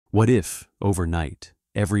What if, overnight,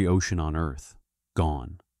 every ocean on Earth,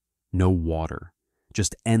 gone? No water,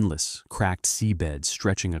 just endless, cracked seabeds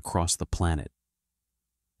stretching across the planet.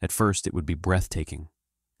 At first, it would be breathtaking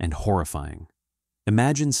and horrifying.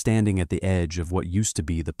 Imagine standing at the edge of what used to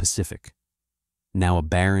be the Pacific, now a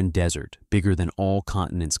barren desert bigger than all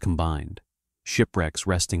continents combined, shipwrecks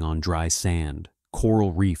resting on dry sand,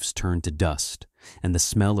 coral reefs turned to dust, and the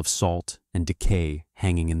smell of salt and decay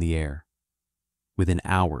hanging in the air. Within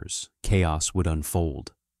hours, chaos would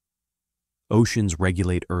unfold. Oceans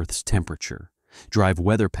regulate Earth's temperature, drive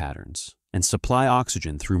weather patterns, and supply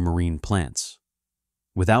oxygen through marine plants.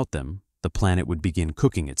 Without them, the planet would begin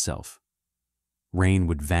cooking itself. Rain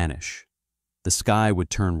would vanish. The sky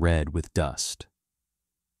would turn red with dust.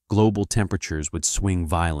 Global temperatures would swing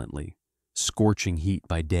violently, scorching heat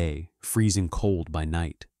by day, freezing cold by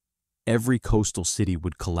night. Every coastal city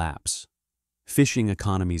would collapse. Fishing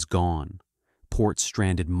economies gone, ports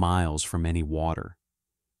stranded miles from any water.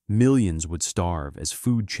 Millions would starve as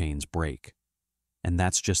food chains break. And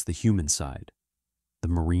that's just the human side. The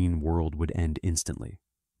marine world would end instantly.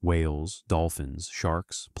 Whales, dolphins,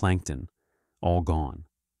 sharks, plankton, all gone.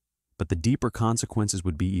 But the deeper consequences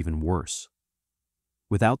would be even worse.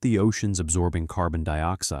 Without the oceans absorbing carbon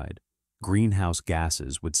dioxide, greenhouse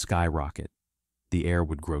gases would skyrocket. The air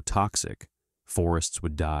would grow toxic, forests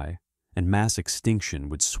would die, and mass extinction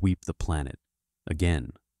would sweep the planet. Again,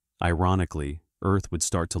 ironically, Earth would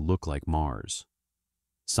start to look like Mars.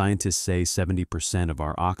 Scientists say 70% of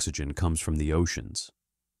our oxygen comes from the oceans.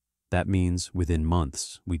 That means within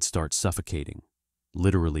months we'd start suffocating,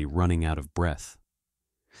 literally running out of breath.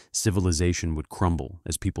 Civilization would crumble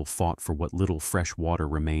as people fought for what little fresh water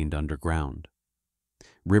remained underground.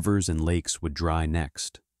 Rivers and lakes would dry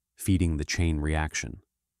next, feeding the chain reaction.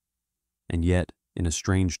 And yet, in a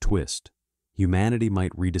strange twist, humanity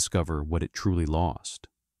might rediscover what it truly lost: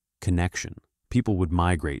 connection. People would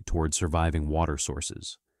migrate toward surviving water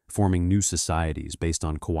sources, forming new societies based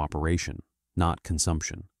on cooperation, not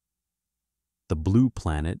consumption. The blue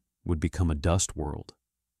planet would become a dust world,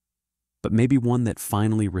 but maybe one that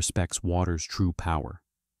finally respects water's true power.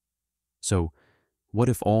 So, what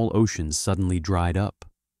if all oceans suddenly dried up?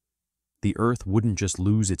 The Earth wouldn't just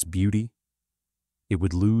lose its beauty, it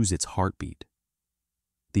would lose its heartbeat.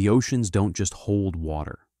 The oceans don't just hold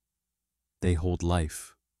water. They hold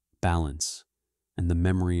life, balance, and the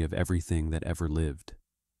memory of everything that ever lived.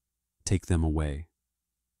 Take them away,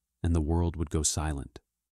 and the world would go silent.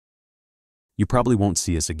 You probably won't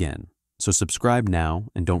see us again, so subscribe now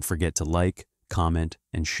and don't forget to like, comment,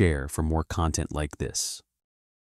 and share for more content like this.